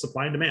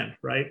supply and demand,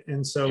 right?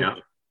 And so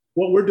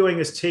what we're doing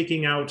is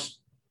taking out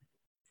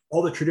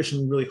all the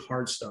traditional really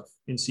hard stuff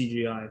in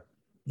CGI,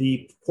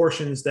 the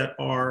portions that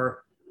are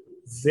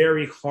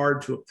very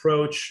hard to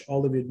approach,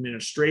 all of the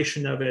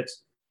administration of it.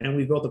 And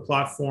we built a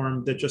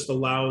platform that just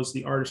allows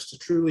the artists to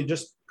truly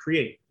just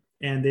create.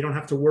 And they don't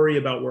have to worry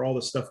about where all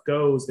this stuff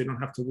goes. They don't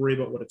have to worry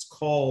about what it's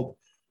called.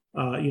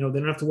 They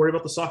don't have to worry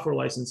about the software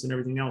license and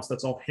everything else.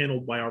 That's all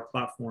handled by our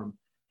platform.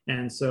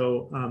 And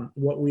so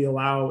what we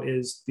allow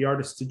is the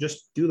artists to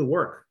just do the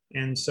work.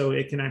 And so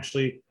it can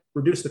actually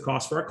reduce the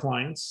cost for our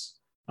clients,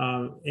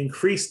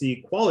 increase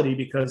the quality,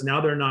 because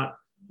now they're not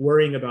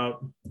worrying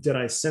about, did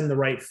I send the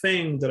right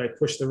thing? Did I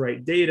push the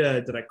right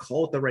data? Did I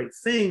call it the right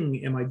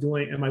thing? Am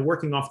I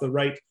working off the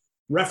right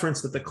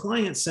reference that the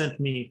client sent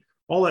me?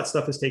 All that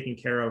stuff is taken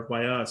care of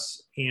by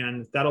us.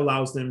 And that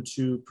allows them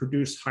to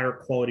produce higher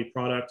quality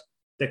product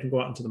that can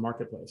go out into the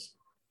marketplace.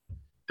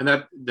 And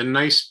that the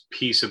nice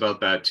piece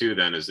about that too,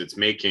 then, is it's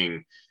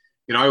making,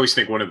 I always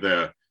think one of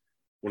the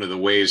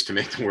ways to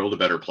make the world a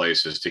better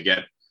place is to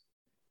get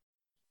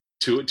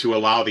to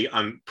allow the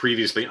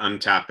previously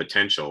untapped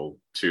potential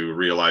to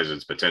realize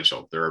its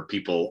potential. There are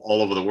people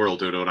all over the world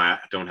who don't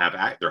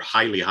have, they're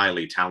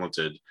highly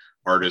talented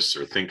artists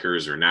or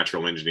thinkers or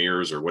natural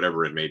engineers or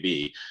whatever it may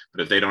be.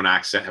 But if they don't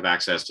have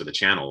access to the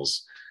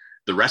channels,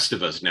 the rest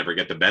of us never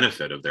get the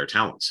benefit of their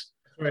talents.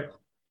 Right.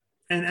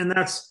 And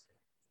that's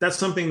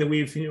something that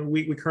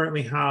we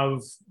currently have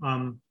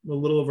a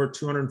little over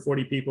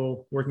 240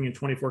 people working in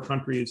 24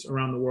 countries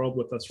around the world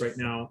with us right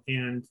now.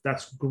 And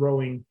that's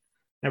growing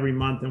every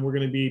month. And we're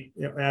going to be,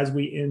 as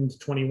we end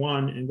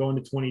 21 and go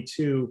into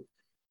 22,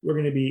 we're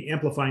going to be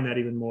amplifying that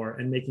even more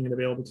and making it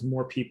available to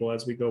more people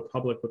as we go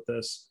public with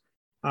this.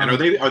 And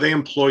are they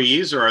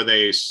employees, or are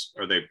they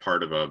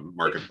part of a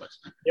marketplace?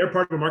 They're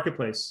part of a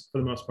marketplace for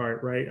the most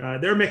part,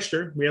 right? They're a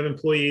mixture. We have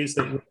employees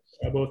that work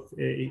both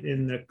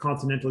in the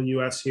continental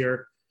US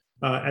here,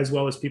 as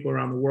well as people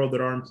around the world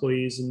that are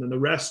employees. And then the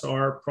rest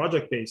are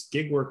project-based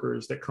gig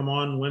workers that come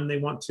on when they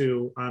want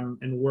to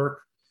and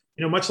work.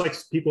 Much like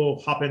people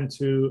hop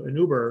into an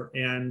Uber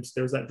and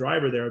there's that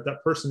driver there,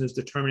 that person is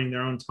determining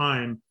their own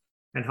time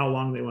and how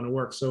long they want to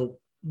work. So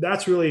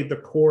that's really the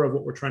core of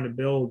what we're trying to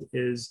build,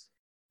 is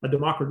a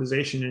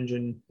democratization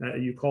engine,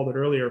 you called it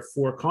earlier,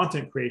 for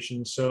content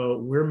creation. So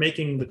we're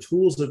making the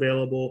tools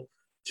available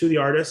to the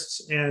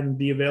artists and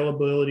the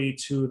availability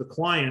to the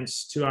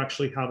clients to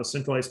actually have a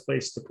centralized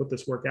place to put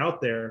this work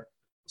out there,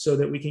 so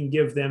that we can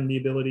give them the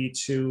ability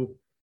to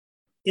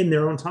in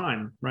their own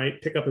time,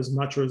 right? Pick up as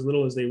much or as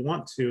little as they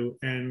want to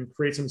and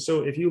create some.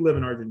 So if you live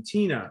in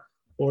Argentina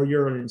or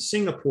you're in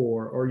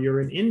Singapore or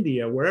you're in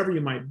India, wherever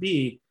you might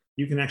be,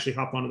 you can actually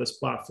hop onto this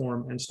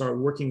platform and start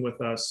working with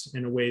us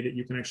in a way that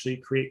you can actually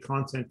create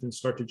content and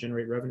start to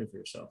generate revenue for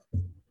yourself.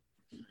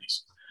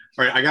 Nice.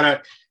 All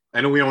right,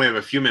 I know we only have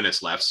a few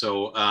minutes left,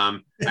 so I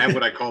have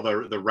what I call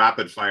the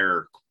rapid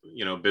fire,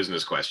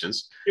 business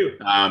questions. So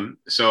I'm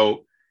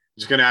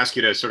just going to ask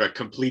you to sort of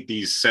complete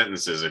these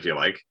sentences, if you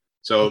like.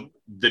 So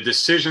the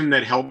decision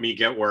that helped me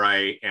get where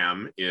I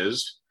am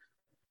is,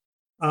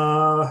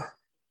 or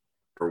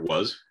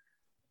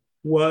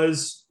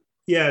was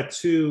yeah,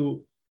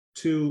 to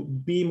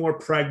be more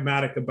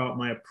pragmatic about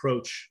my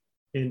approach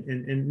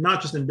in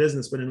not just in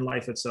business, but in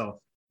life itself,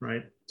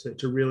 right?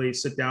 To really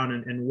sit down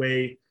and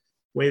weigh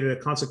the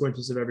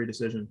consequences of every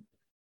decision.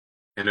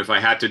 And if I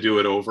had to do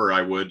it over,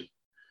 I would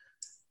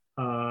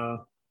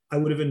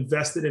have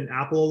invested in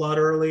Apple a lot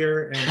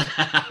earlier. And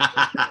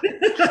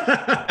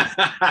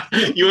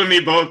you and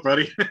me both,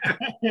 buddy.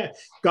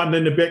 Gotten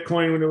into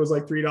Bitcoin when it was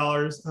like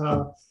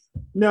 $3.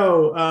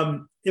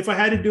 No, if I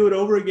had to do it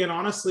over again,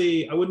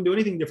 honestly, I wouldn't do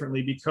anything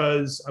differently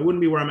because I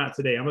wouldn't be where I'm at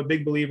today. I'm a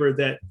big believer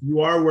that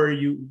you are where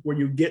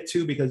you get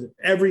to because of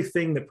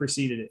everything that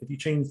preceded it. If you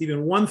changed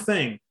even one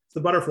thing, it's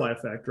the butterfly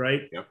effect,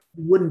 right? Yep.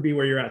 You wouldn't be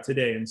where you're at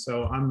today. And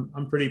so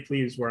I'm pretty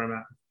pleased where I'm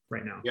at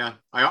right now. Yeah.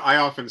 I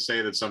often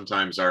say that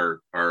sometimes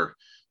our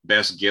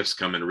best gifts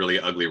come in really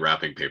ugly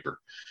wrapping paper.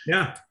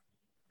 Yeah.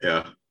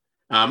 Yeah.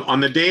 On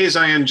the days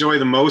I enjoy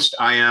the most,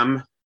 I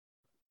am.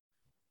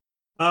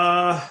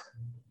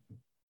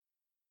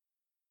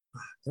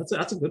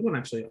 That's a good one,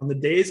 actually. On the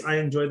days I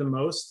enjoy the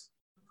most,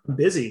 I'm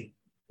busy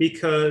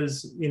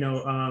because,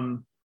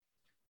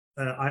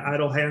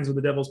 idle hands are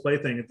the devil's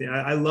plaything.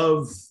 I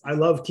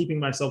love keeping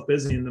myself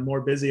busy, and the more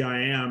busy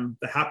I am,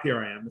 the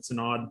happier I am. It's an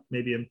odd,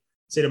 maybe I'm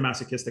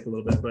sadomasochistic a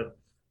little bit, but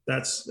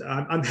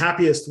I'm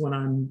happiest when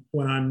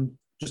I'm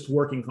just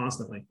working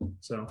constantly.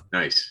 So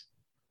nice.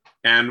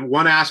 And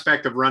one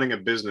aspect of running a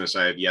business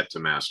I have yet to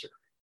master.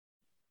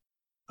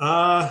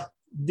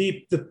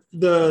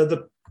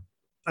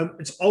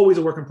 It's always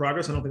a work in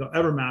progress. I don't think I'll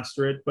ever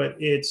master it, but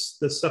it's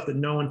the stuff that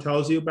no one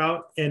tells you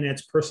about, and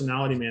it's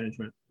personality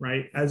management,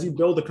 right? As you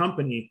build a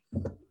company,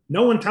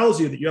 no one tells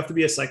you that you have to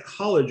be a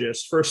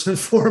psychologist first and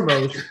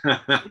foremost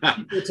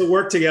to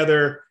work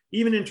together,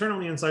 even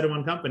internally inside of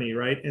one company,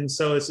 right? And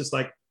so it's just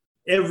like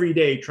every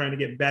day trying to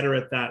get better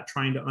at that,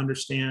 trying to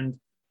understand,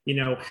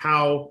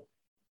 how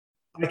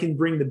I can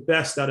bring the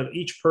best out of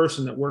each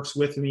person that works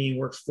with me,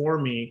 works for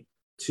me,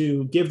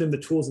 to give them the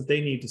tools that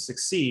they need to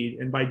succeed.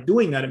 And by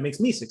doing that, it makes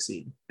me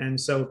succeed. And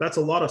so that's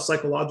a lot of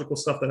psychological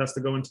stuff that has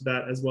to go into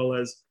that, as well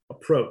as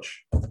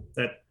approach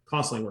that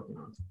constantly working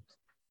on.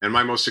 And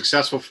my most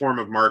successful form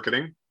of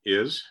marketing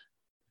is?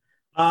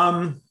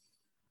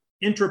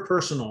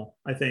 Interpersonal,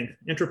 I think.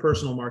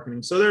 Interpersonal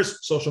marketing. So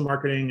there's social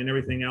marketing and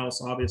everything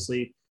else,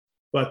 obviously,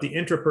 but the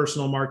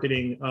interpersonal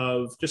marketing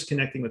of just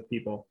connecting with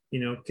people,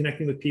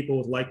 connecting with people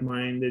with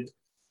like-minded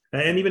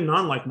and even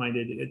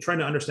non-like-minded, trying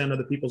to understand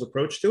other people's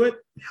approach to it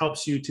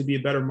helps you to be a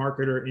better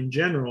marketer in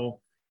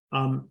general,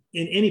 in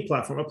any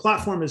platform. A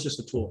platform is just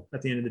a tool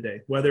at the end of the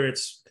day, whether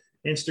it's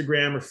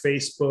Instagram or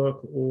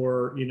Facebook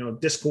or,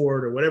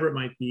 Discord or whatever it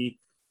might be.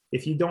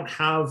 If you don't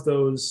have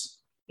those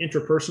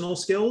interpersonal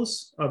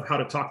skills of how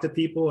to talk to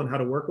people and how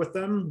to work with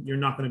them, you're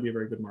not going to be a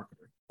very good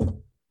marketer.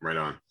 Right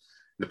on.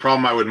 The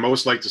problem I would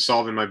most like to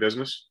solve in my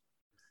business?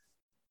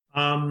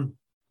 Growth.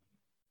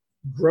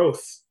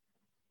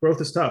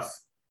 Growth is tough.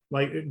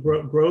 Like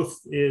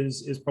growth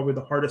is probably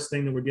the hardest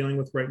thing that we're dealing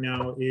with right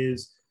now.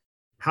 Is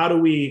how do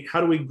we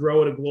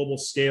grow at a global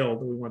scale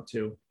that we want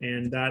to,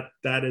 and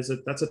that's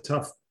a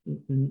tough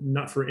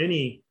nut for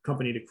any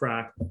company to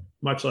crack,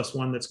 much less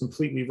one that's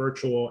completely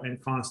virtual and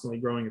constantly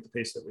growing at the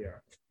pace that we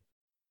are.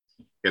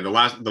 Yeah,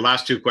 the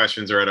last two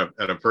questions are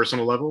at a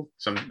personal level.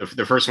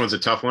 The first one's a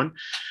tough one.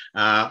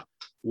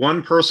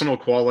 One personal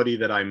quality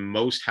that I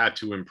most had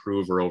to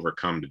improve or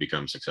overcome to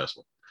become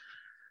successful.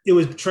 It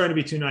was trying to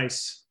be too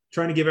nice.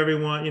 Trying to give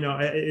everyone,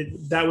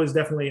 that was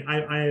definitely,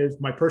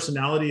 my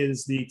personality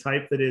is the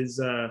type that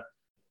is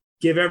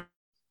give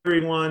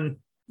everyone,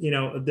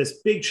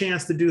 this big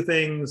chance to do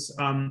things,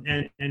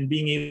 and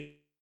being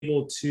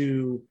able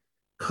to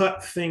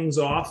cut things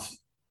off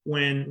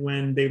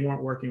when they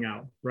weren't working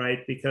out,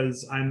 right?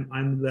 Because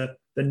I'm the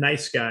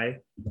nice guy,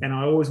 and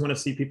I always want to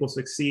see people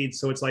succeed.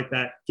 So it's like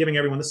that, giving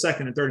everyone the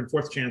second and third and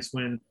fourth chance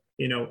when,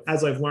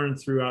 as I've learned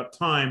throughout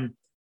time,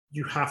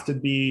 you have to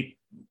be,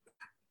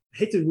 I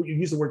hate to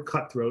use the word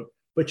cutthroat,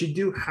 but you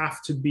do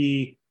have to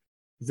be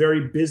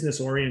very business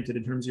oriented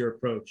in terms of your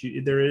approach.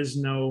 You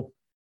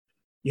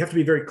have to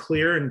be very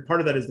clear. And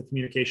part of that is the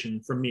communication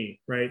for me,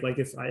 right? Like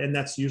and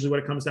that's usually what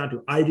it comes down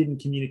to. I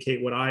didn't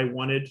communicate what I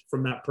wanted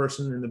from that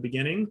person in the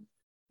beginning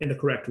in the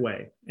correct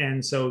way.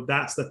 And so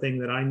that's the thing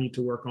that I need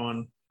to work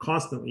on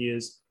constantly,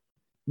 is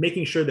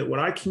making sure that what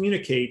I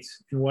communicate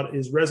and what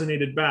is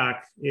resonated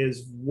back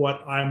is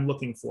what I'm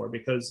looking for,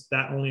 because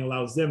that only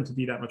allows them to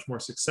be that much more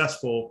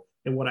successful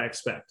in what I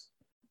expect.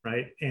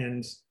 Right.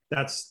 And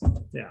that's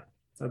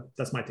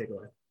that's my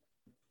takeaway.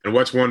 And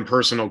what's one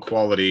personal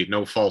quality,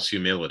 no false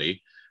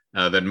humility,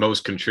 that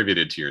most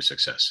contributed to your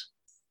success?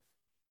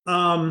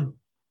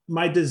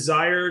 My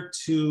desire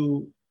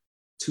to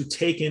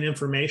take in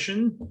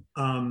information.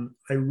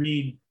 I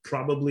read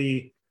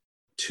probably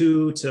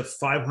 200 to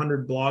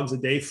 500 blogs a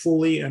day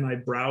fully, and I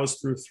browse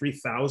through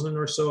 3,000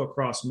 or so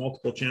across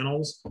multiple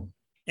channels.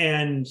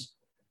 And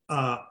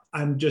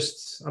I'm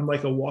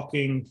like a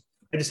walking,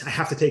 I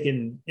have to take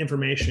in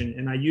information,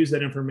 and I use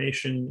that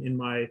information in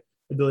my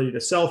ability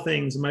to sell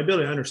things and my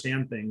ability to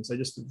understand things. I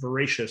just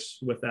voracious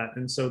with that.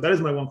 And so that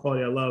is my one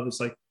quality I love. It's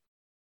like,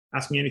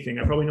 ask me anything.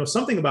 I probably know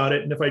something about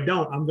it. And if I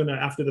don't, I'm going to,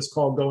 after this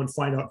call, go and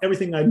find out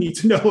everything I need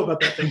to know about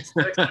that thing.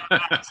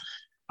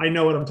 I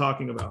know what I'm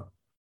talking about.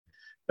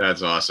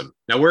 That's awesome.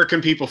 Now, where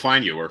can people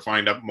find you or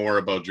find out more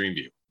about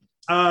Dreamview?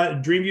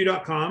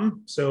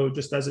 Dreamview.com. So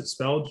just as it's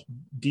spelled,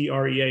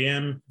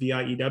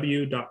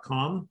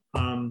 DREAMVIEW.com.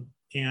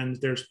 And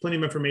there's plenty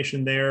of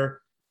information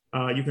there.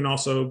 You can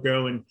also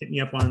go and hit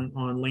me up on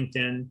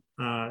LinkedIn.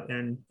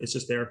 And it's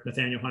just there,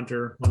 Nathaniel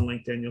Hunter on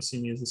LinkedIn. You'll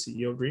see me as the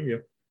CEO of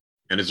Dreamview.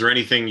 And is there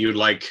anything you'd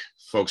like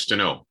folks to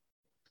know?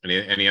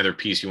 Any other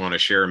piece you want to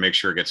share and make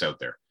sure it gets out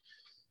there?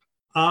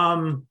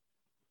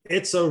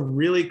 It's a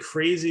really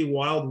crazy,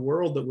 wild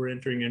world that we're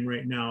entering in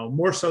right now,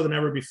 more so than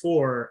ever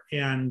before.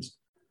 And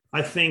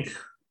I think,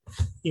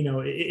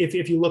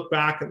 if you look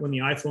back at when the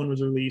iPhone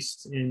was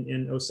released in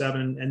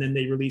 2007, and then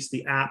they released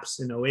the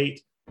apps in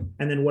 2008,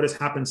 and then what has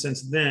happened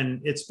since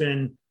then, it's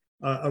been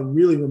a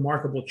really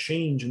remarkable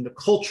change in the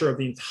culture of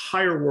the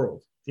entire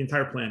world, the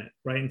entire planet,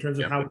 right? In terms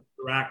of how we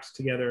interact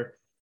together.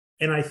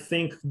 And I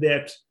think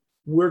that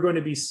we're going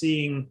to be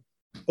seeing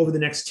over the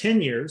next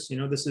 10 years,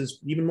 this is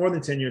even more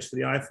than 10 years for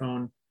the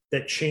iPhone,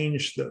 that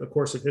changed the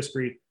course of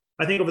history.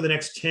 I think over the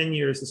next 10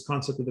 years, this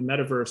concept of the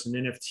metaverse and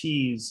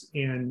NFTs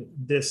and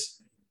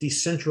this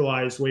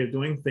decentralized way of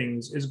doing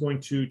things is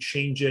going to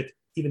change it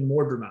even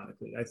more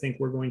dramatically. I think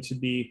we're going to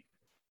be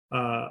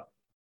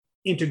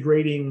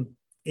integrating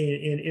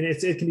and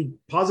it can be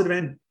positive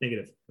and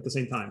negative at the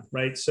same time,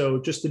 right?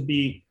 So just to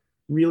be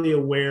really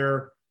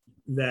aware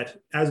that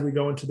as we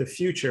go into the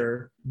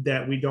future,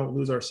 that we don't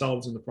lose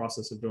ourselves in the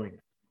process of doing it.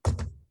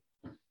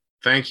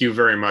 Thank you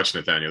very much,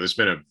 Nathaniel. This has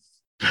been a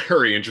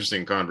very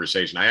interesting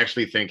conversation. I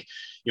actually think,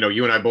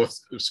 you and I both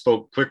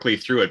spoke quickly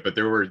through it, but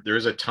there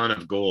is a ton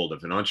of gold.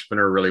 If an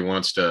entrepreneur really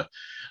wants to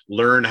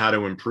learn how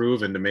to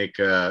improve and to make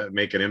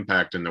an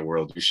impact in the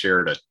world, you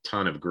shared a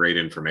ton of great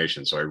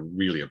information. So I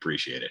really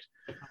appreciate it.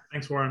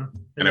 Thanks, Warren.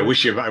 And I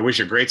wish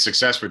you great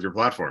success with your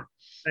platform.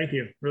 Thank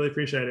you. Really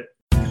appreciate it.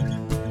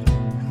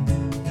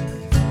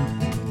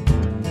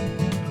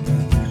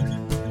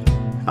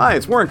 Hi,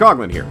 it's Warren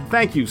Coughlin here.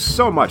 Thank you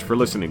so much for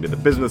listening to the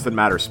Business That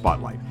Matters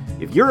Spotlight.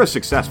 If you're a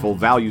successful,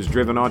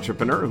 values-driven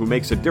entrepreneur who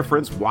makes a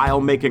difference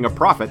while making a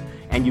profit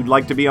and you'd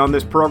like to be on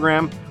this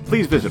program,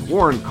 please visit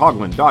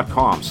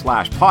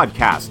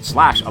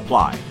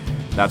warrencoughlin.com/podcast/apply.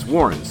 That's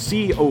Warren,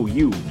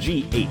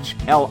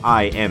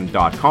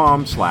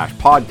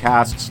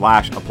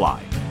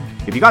 COUGHLIN.com/podcast/apply.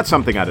 If you got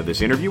something out of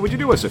this interview, would you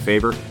do us a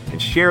favor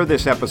and share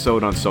this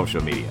episode on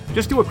social media?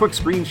 Just do a quick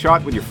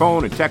screenshot with your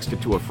phone and text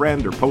it to a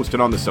friend or post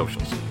it on the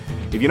socials.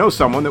 If you know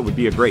someone that would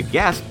be a great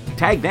guest,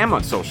 tag them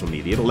on social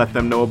media to let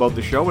them know about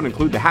the show and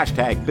include the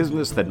hashtag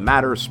Business That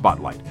Matters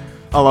Spotlight.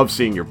 I love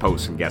seeing your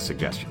posts and guest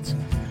suggestions.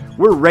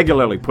 We're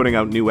regularly putting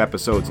out new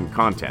episodes and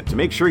content. To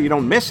make sure you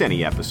don't miss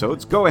any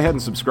episodes, go ahead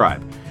and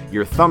subscribe.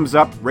 Your thumbs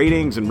up,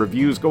 ratings, and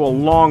reviews go a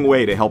long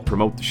way to help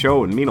promote the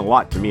show and mean a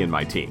lot to me and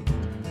my team.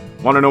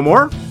 Want to know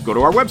more? Go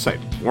to our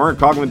website,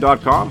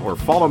 warrencoughlin.com, or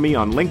follow me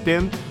on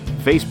LinkedIn,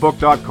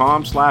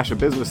 facebook.com/A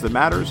Business That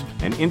Matters,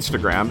 and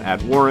Instagram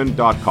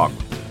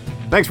 @warren.coughlin.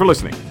 Thanks for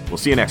listening. We'll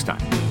see you next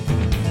time.